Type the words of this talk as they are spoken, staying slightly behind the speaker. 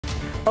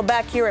Well,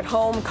 back here at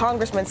home,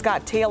 Congressman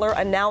Scott Taylor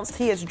announced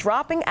he is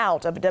dropping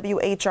out of a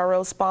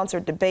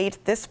WHRO-sponsored debate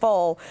this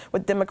fall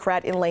with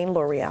Democrat Elaine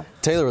Luria.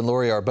 Taylor and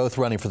Luria are both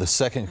running for the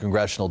 2nd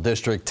Congressional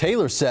District.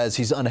 Taylor says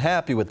he's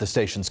unhappy with the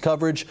station's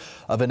coverage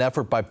of an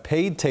effort by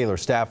paid Taylor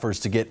staffers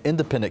to get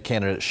independent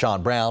candidate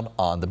Shaun Brown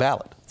on the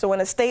ballot. So in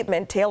a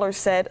statement, Taylor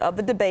said of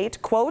the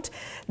debate, quote,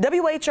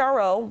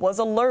 WHRO was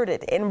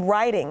alerted in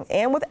writing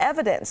and with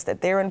evidence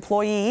that their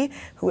employee,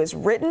 who is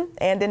written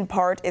and in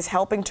part is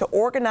helping to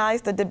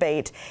organize the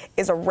debate,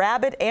 is a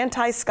rabid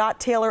anti-Scott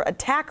Taylor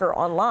attacker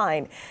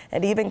online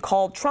and even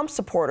called Trump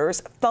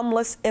supporters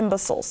thumbless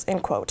imbeciles,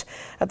 end quote.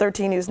 A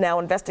 13 News Now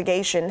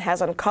investigation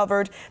has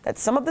uncovered that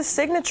some of the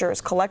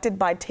signatures collected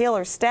by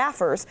Taylor's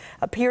staffers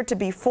appear to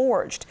be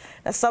forged.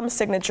 Now, some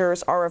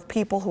signatures are of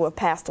people who have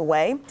passed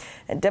away,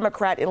 and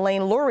Democrat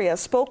Elaine Luria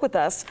spoke with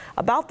us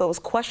about those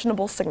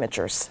questionable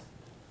signatures.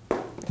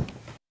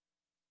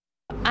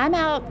 I'm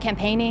out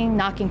campaigning,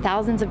 knocking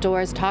thousands of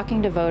doors,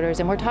 talking to voters,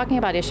 and we're talking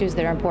about issues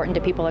that are important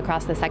to people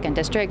across the 2nd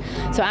District.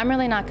 So I'm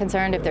really not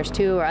concerned if there's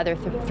 2 or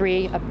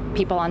three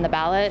people on the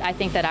ballot. I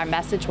think that our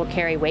message will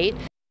carry weight.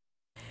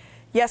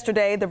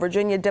 Yesterday, the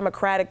Virginia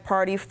Democratic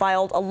Party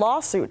filed a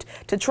lawsuit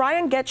to try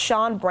and get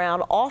Shaun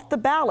Brown off the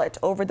ballot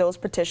over those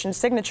petition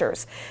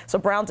signatures. So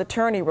Brown's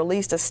attorney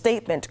released a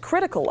statement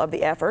critical of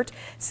the effort,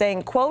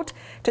 saying, quote,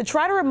 to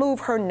try to remove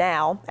her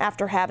now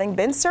after having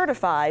been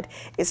certified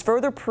is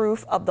further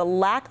proof of the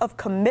lack of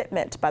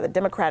commitment by the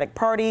Democratic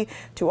Party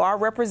to our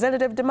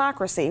representative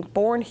democracy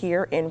born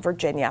here in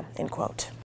Virginia, end quote.